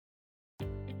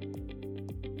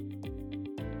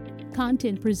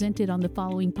Content presented on the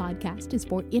following podcast is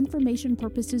for information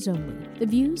purposes only. The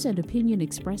views and opinion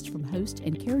expressed from host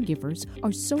and caregivers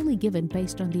are solely given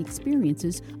based on the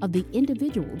experiences of the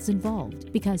individuals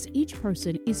involved. Because each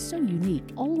person is so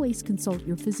unique, always consult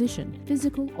your physician,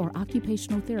 physical or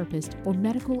occupational therapist for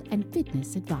medical and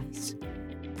fitness advice.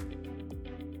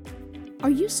 Are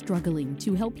you struggling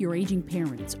to help your aging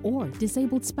parents or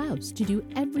disabled spouse to do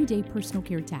everyday personal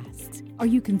care tasks? Are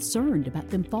you concerned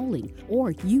about them falling or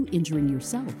you injuring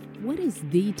yourself? What is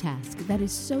the task that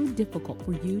is so difficult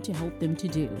for you to help them to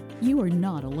do? You are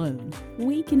not alone.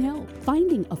 We can help.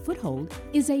 Finding a Foothold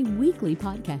is a weekly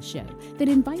podcast show that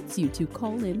invites you to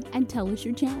call in and tell us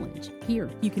your challenge. Here,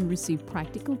 you can receive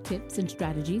practical tips and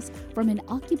strategies from an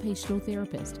occupational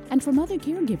therapist and from other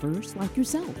caregivers like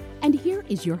yourself. And here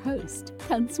is your host,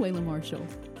 Consuela Marshall.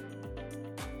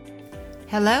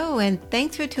 Hello, and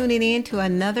thanks for tuning in to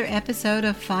another episode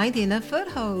of Finding a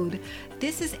Foothold.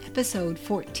 This is episode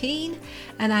 14,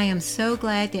 and I am so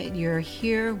glad that you're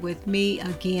here with me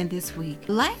again this week.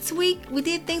 Last week, we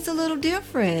did things a little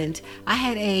different. I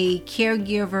had a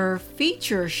caregiver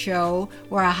feature show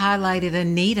where I highlighted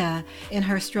Anita and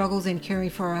her struggles in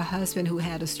caring for her husband who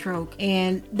had a stroke.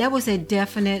 And that was a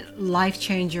definite life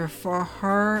changer for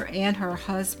her and her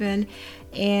husband.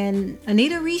 And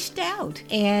Anita reached out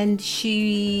and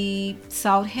she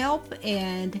sought help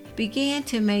and began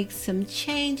to make some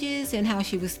changes in how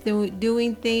she was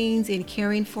doing things and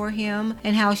caring for him,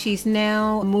 and how she's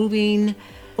now moving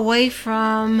away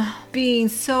from being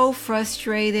so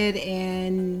frustrated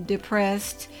and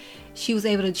depressed. She was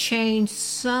able to change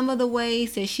some of the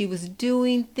ways that she was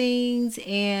doing things,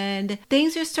 and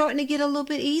things are starting to get a little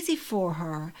bit easy for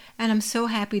her. And I'm so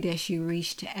happy that she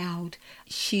reached out.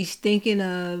 She's thinking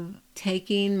of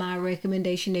taking my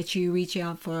recommendation that you reach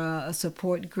out for a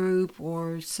support group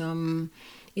or some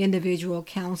individual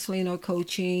counseling or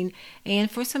coaching,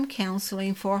 and for some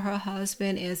counseling for her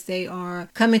husband as they are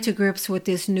coming to grips with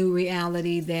this new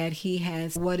reality that he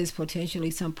has what is potentially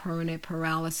some permanent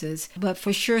paralysis, but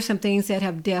for sure some things that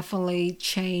have definitely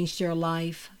changed their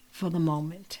life for the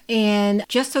moment. And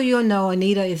just so you'll know,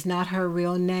 Anita is not her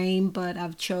real name, but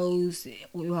I've chose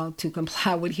to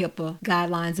comply with HIPAA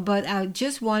guidelines. But I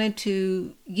just wanted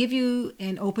to give you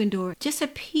an open door, just a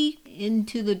peek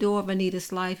into the door of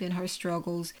Anita's life and her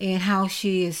struggles and how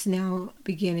she is now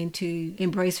beginning to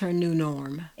embrace her new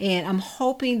norm. And I'm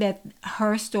hoping that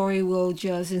her story will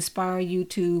just inspire you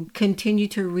to continue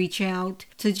to reach out,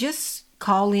 to just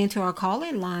call into our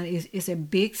call-in line is a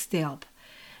big step.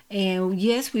 And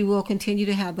yes, we will continue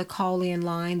to have the call-in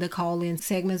line, the call-in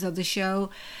segments of the show.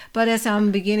 But as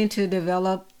I'm beginning to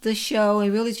develop the show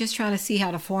and really just trying to see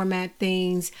how to format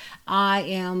things, I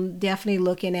am definitely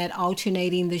looking at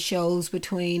alternating the shows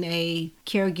between a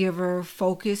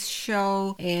caregiver-focused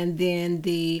show and then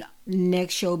the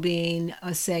next show being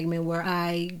a segment where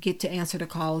I get to answer the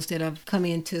calls that have come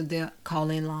into the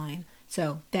call-in line.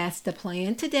 So that's the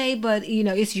plan today, but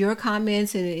it's your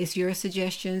comments and it's your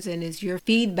suggestions and it's your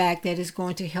feedback that is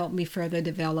going to help me further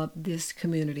develop this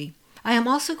community. I am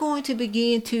also going to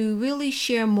begin to really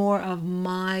share more of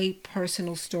my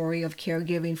personal story of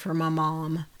caregiving for my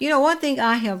mom. One thing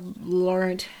I have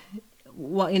learned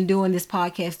in doing this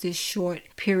podcast, this short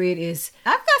period, is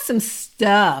I've got some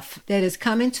stuff that is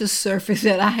coming to surface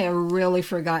that I have really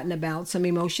forgotten about. Some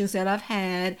emotions that I've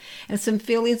had and some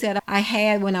feelings that I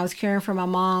had when I was caring for my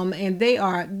mom. And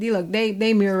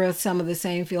they mirror some of the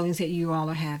same feelings that you all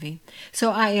are having.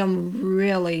 So I am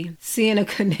really seeing a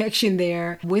connection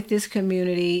there with this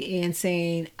community and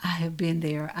saying, I have been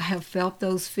there. I have felt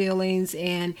those feelings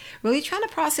and really trying to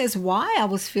process why I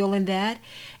was feeling that.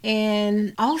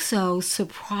 And also,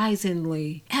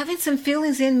 surprisingly, having some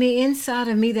feelings inside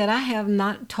of me that I have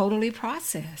not totally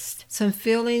processed. Some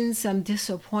feelings, some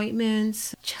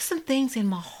disappointments, just some things in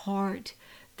my heart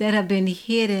that have been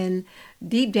hidden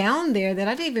deep down there that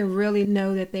I didn't even really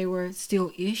know that they were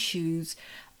still issues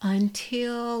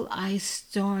until I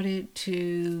started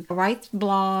to write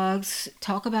blogs,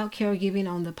 talk about caregiving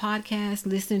on the podcast,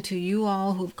 listening to you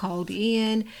all who've called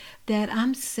in, that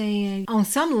I'm saying on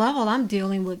some level I'm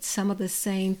dealing with some of the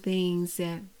same things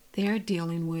that they're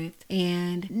dealing with.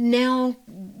 And now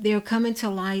they're coming to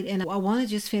light and I want to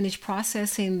just finish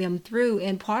processing them through.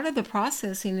 And part of the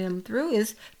processing them through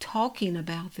is talking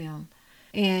about them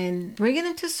and bringing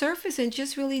them to surface and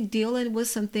just really dealing with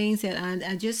some things that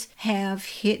I just have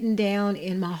hidden down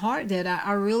in my heart that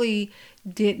I really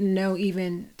didn't know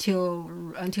even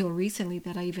until recently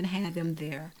that I even had them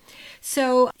there.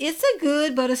 So it's a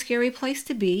good but a scary place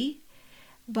to be.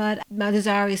 But my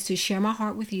desire is to share my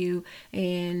heart with you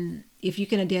and if you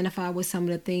can identify with some of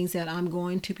the things that I'm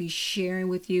going to be sharing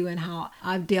with you and how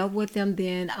I've dealt with them,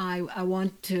 then I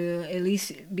want to at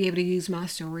least be able to use my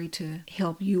story to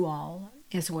help you all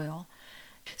as well.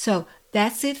 So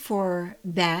that's it for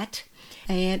that.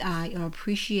 And I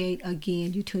appreciate,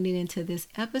 again, you tuning into this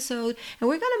episode. And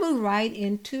we're going to move right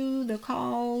into the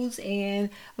calls, and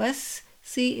let's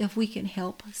see if we can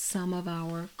help some of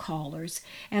our callers.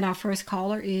 And our first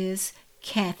caller is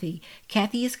Kathy.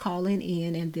 Kathy is calling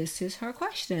in, and this is her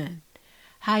question.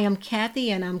 Hi, I'm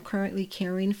Kathy, and I'm currently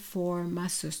caring for my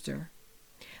sister.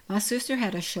 My sister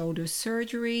had a shoulder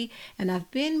surgery, and I've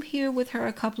been here with her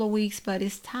a couple of weeks, but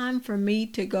it's time for me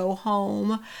to go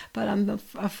home. But I'm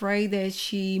afraid that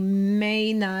she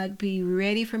may not be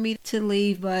ready for me to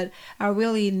leave, but I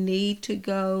really need to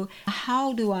go.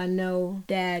 How do I know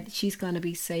that she's going to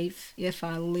be safe if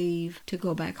I leave to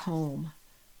go back home?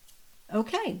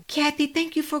 Okay. Kathy,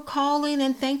 thank you for calling,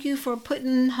 and thank you for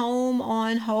putting home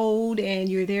on hold, and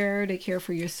you're there to care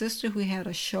for your sister who had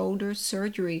a shoulder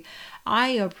surgery. I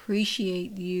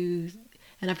appreciate you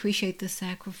and appreciate the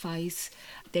sacrifice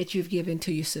that you've given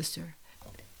to your sister.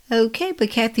 Okay, but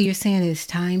Kathy, you're saying it's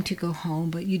time to go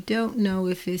home, but you don't know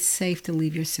if it's safe to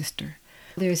leave your sister.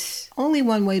 There's only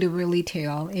one way to really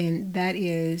tell, and that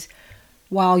is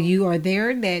while you are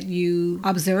there, that you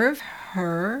observe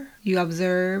her, you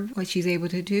observe what she's able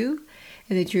to do,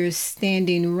 and that you're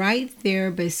standing right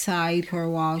there beside her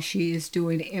while she is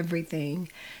doing everything.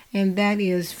 And that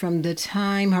is from the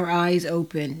time her eyes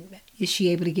open. Is she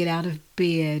able to get out of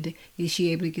bed? Is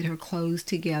she able to get her clothes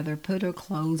together, put her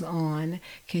clothes on?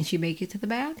 Can she make it to the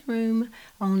bathroom,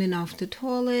 on and off the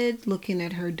toilet, looking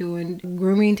at her doing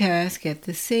grooming tasks at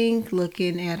the sink,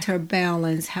 looking at her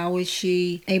balance? How is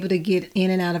she able to get in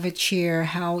and out of a chair?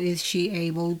 How is she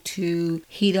able to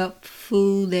heat up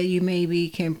food that you maybe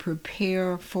can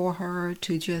prepare for her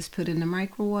to just put in the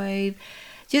microwave?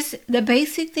 Just the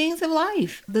basic things of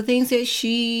life, the things that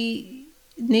she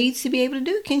needs to be able to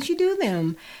do. Can she do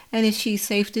them? And is she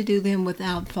safe to do them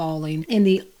without falling? And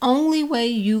the only way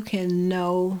you can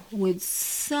know with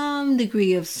some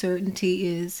degree of certainty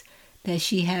is that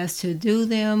she has to do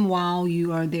them while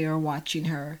you are there watching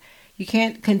her. You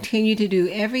can't continue to do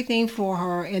everything for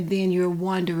her and then you're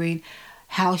wondering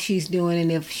how she's doing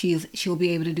and if she'll be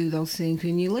able to do those things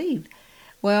when you leave.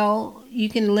 Well, you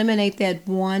can eliminate that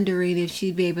wondering if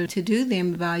she'd be able to do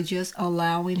them by just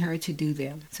allowing her to do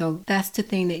them. So that's the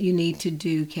thing that you need to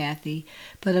do, Kathy.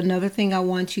 But another thing I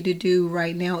want you to do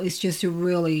right now is just to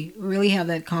really, really have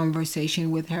that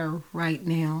conversation with her right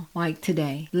now, like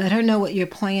today. Let her know what your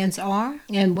plans are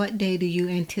and what day do you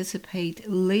anticipate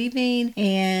leaving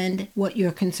and what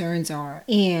your concerns are.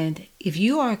 And if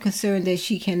you are concerned that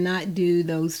she cannot do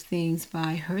those things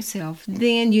by herself,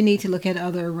 then you need to look at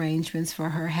other arrangements for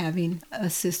her having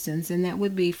assistance. And that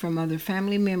would be from other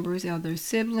family members, other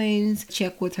siblings.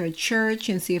 Check with her church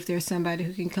and see if there's somebody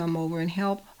who can come over and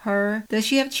help her. Does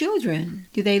she have children?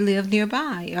 Do they live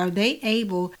nearby? Are they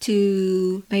able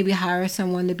to maybe hire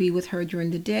someone to be with her during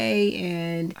the day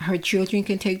and her children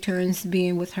can take turns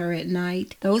being with her at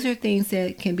night? Those are things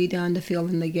that can be done to fill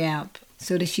in the gap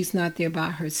so that she's not there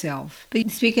by herself. But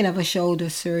speaking of a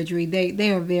shoulder surgery,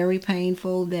 they are very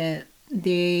painful. That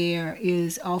there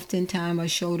is oftentimes a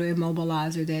shoulder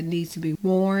immobilizer that needs to be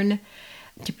worn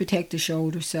to protect the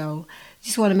shoulder. So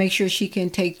just want to make sure she can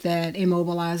take that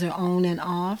immobilizer on and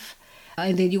off.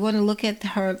 And then you want to look at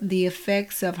the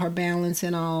effects of her balance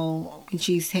and all. And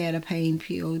she's had a pain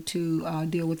pill to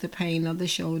deal with the pain of the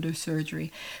shoulder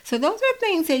surgery. So those are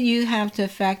things that you have to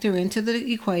factor into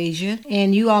the equation.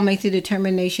 And you all make the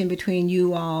determination between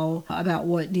you all about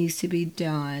what needs to be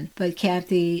done. But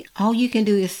Kathy, all you can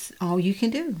do is all you can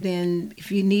do. Then if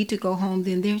you need to go home,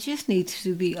 then there just needs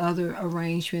to be other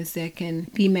arrangements that can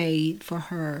be made for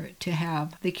her to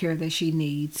have the care that she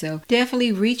needs. So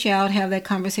definitely reach out, have that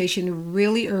conversation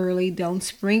really early. Don't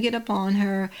spring it upon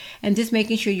her, and just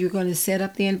making sure you're going to set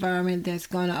up the environment that's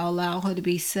going to allow her to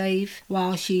be safe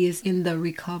while she is in the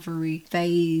recovery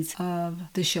phase of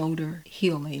the shoulder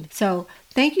healing. So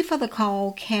thank you for the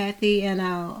call, Kathy, and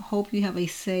I hope you have a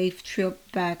safe trip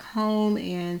back home,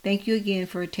 and thank you again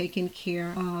for taking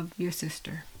care of your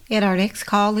sister. And our next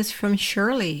call is from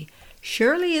Shirley.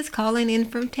 Shirley is calling in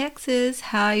from Texas.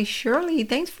 Hi, Shirley.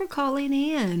 Thanks for calling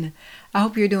in. I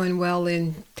hope you're doing well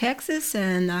in Texas,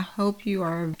 and I hope you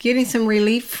are getting some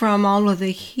relief from all of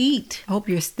the heat. I hope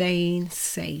you're staying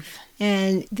safe.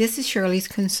 And this is Shirley's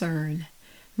concern.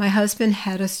 My husband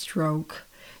had a stroke.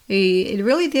 It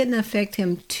really didn't affect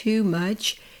him too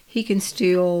much. he can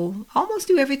still almost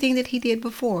do everything that he did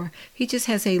before. He just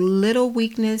has a little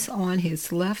weakness on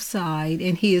his left side,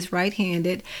 and he is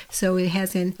right-handed, so it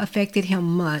hasn't affected him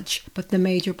much. But the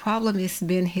major problem has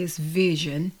been his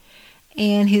vision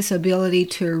and his ability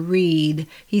to read.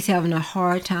 He's having a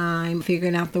hard time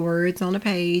figuring out the words on a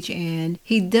page, and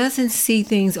he doesn't see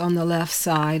things on the left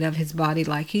side of his body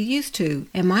like he used to.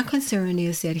 And my concern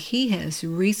is that he has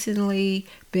recently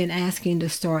been asking to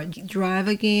start drive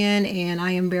again, and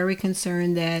I am very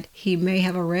concerned that he may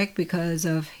have a wreck because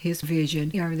of his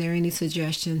vision. Are there any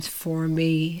suggestions for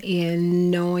me in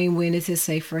knowing when is it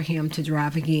safe for him to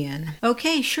drive again?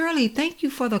 Okay, Shirley, thank you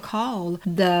for the call.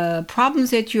 The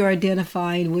problems that you're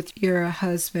identifying with your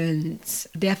husband's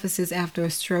deficits after a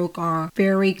stroke are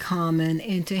very common,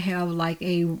 and to have like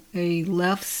a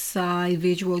left side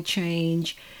visual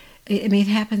change, it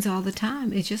happens all the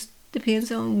time. It just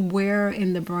depends on where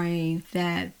in the brain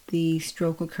that the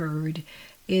stroke occurred.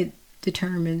 It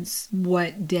determines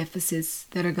what deficits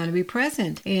that are going to be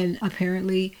present. And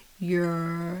apparently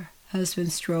your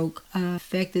husband's stroke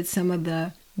affected some of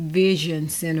the vision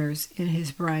centers in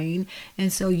his brain,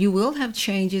 and so you will have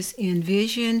changes in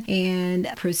vision and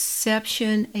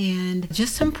perception and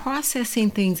just some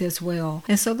processing things as well.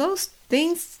 And so those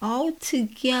things all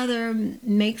together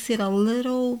makes it a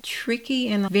little tricky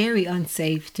and very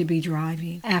unsafe to be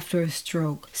driving after a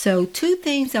stroke. So 2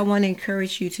 things I want to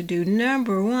encourage you to do.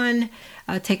 Number 1,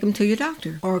 take him to your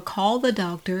doctor, or call the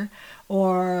doctor,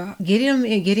 or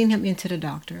getting him into the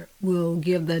doctor will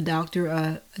give the doctor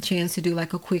a chance to do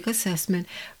like a quick assessment.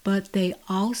 But they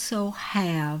also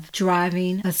have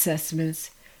driving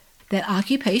assessments that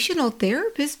occupational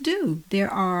therapists do.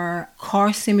 There are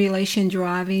car simulation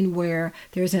driving where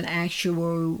there's an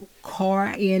actual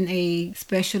car in a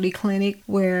specialty clinic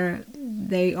where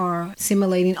they are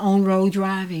simulating on-road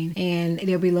driving, and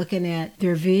they'll be looking at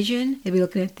their vision, they'll be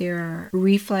looking at their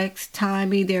reflex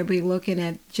timing, they'll be looking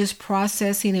at just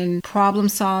processing and problem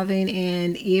solving,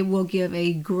 and it will give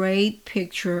a great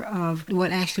picture of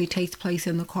what actually takes place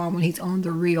in the car when he's on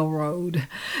the real road.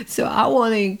 So I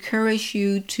want to encourage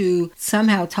you to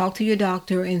somehow talk to your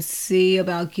doctor and see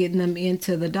about getting them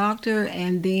into the doctor,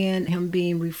 and then him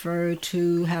being referred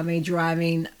to having a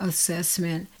driving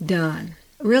assessment done.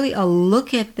 Really, a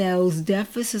look at those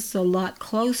deficits a lot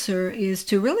closer is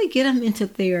to really get them into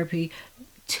therapy.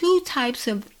 2 types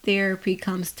of therapy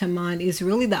comes to mind is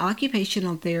really the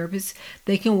occupational therapists.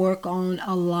 They can work on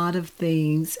a lot of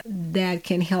things that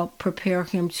can help prepare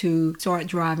him to start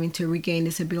driving, to regain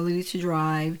his ability to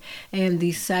drive. And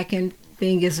the second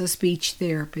thing is a speech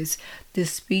therapist. The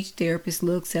speech therapist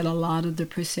looks at a lot of the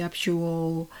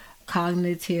perceptual,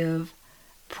 cognitive,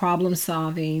 problem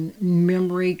solving,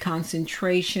 memory,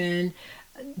 concentration,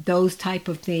 those type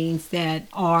of things that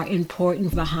are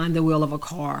important behind the wheel of a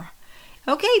car.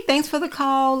 Okay, thanks for the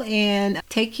call, and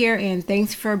take care, and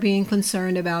thanks for being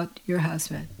concerned about your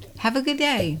husband. Have a good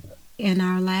day. And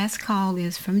our last call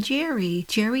is from Jerry.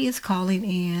 Jerry is calling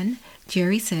in.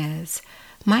 Jerry says,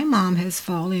 "My mom has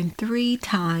fallen 3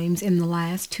 times in the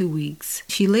last 2 weeks.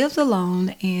 She lives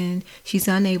alone and she's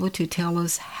unable to tell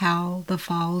us how the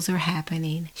falls are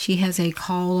happening. She has a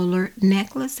call alert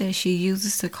necklace that she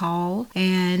uses to call,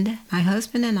 and my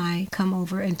husband and I come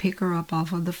over and pick her up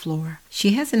off of the floor.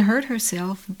 She hasn't hurt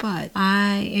herself, but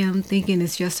I am thinking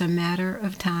it's just a matter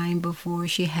of time before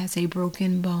she has a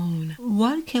broken bone.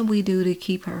 What can we do to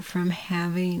keep her from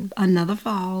having another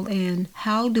fall, and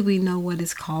how do we know what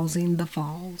is causing the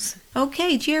falls?"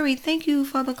 Okay, Jerry, thank you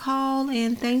for the call,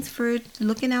 and thanks for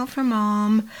looking out for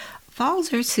Mom.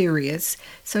 Falls are serious.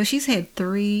 So she's had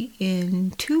 3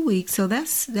 in 2 weeks, so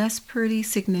that's pretty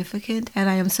significant. And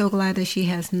I am so glad that she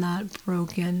has not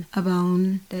broken a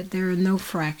bone, that there are no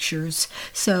fractures.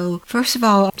 So first of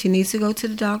all, she needs to go to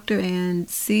the doctor and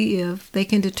see if they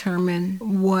can determine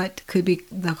what could be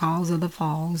the cause of the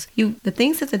falls. The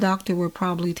things that the doctor will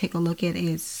probably take a look at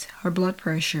is her blood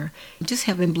pressure, just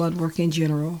having blood work in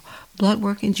general. Blood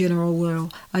work in general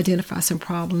will identify some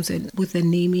problems with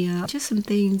anemia, just some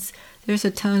things. There's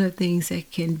a ton of things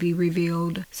that can be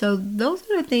revealed. So those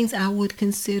are the things I would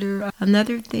consider.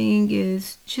 Another thing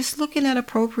is just looking at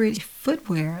appropriate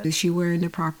footwear. Is she wearing the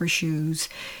proper shoes?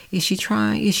 Is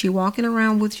she walking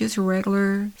around with just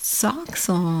regular socks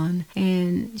on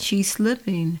and she's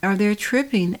slipping? Are there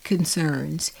tripping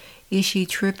concerns? Is she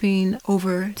tripping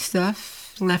over stuff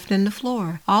left in the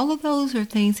floor? All of those are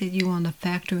things that you want to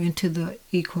factor into the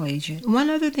equation. One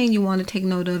other thing you want to take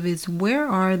note of is, where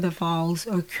are the falls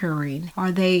occurring?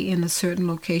 Are they in a certain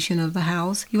location of the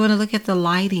house? You want to look at the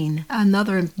lighting.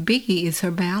 Another biggie is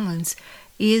her balance.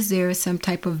 Is there some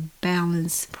type of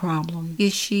balance problem?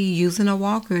 Is she using a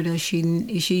walker? Is she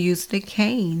using a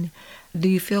cane? Do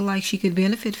you feel like she could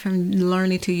benefit from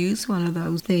learning to use one of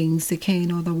those things, the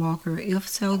cane or the walker? If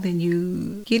so,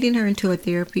 then getting her into a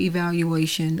therapy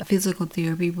evaluation, physical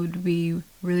therapy would be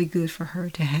really good for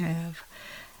her to have.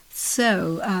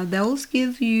 So those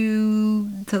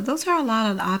are a lot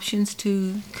of options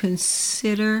to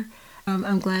consider.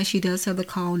 I'm glad she does have the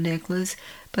call necklace,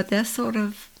 but that's sort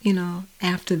of,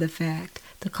 after the fact.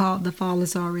 The fall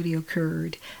has already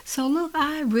occurred. So look,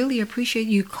 I really appreciate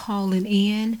you calling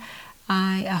in.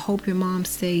 I hope your mom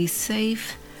stays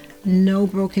safe, no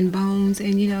broken bones,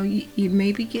 and you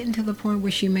may be getting to the point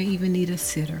where she may even need a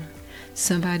sitter.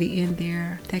 Somebody in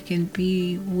there that can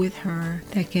be with her,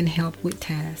 that can help with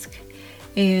tasks.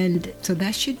 And so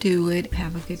that should do it.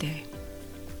 Have a good day.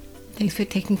 Thanks for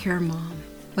taking care of Mom.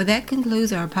 Well, that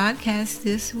concludes our podcast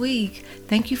this week.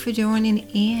 Thank you for joining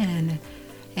in.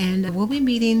 And we'll be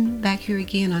meeting back here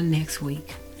again on next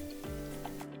week.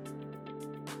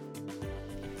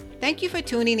 Thank you for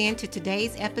tuning in to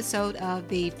today's episode of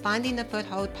the Finding the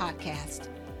Foothold podcast.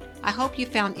 I hope you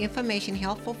found information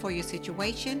helpful for your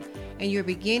situation and you're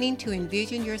beginning to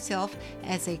envision yourself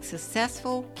as a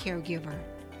successful caregiver.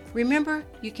 Remember,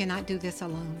 you cannot do this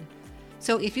alone.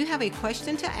 So if you have a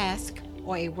question to ask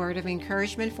or a word of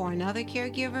encouragement for another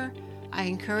caregiver, I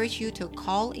encourage you to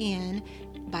call in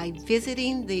by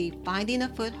visiting the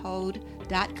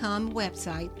findingafoothold.com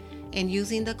website and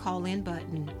using the call-in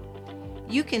button.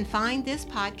 You can find this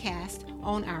podcast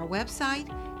on our website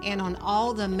and on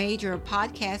all the major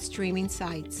podcast streaming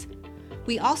sites.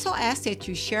 We also ask that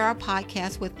you share our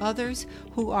podcast with others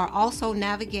who are also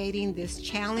navigating this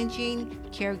challenging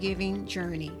caregiving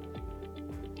journey.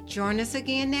 Join us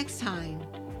again next time.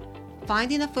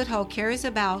 Finding a Foothold cares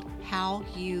about how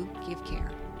you give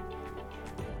care.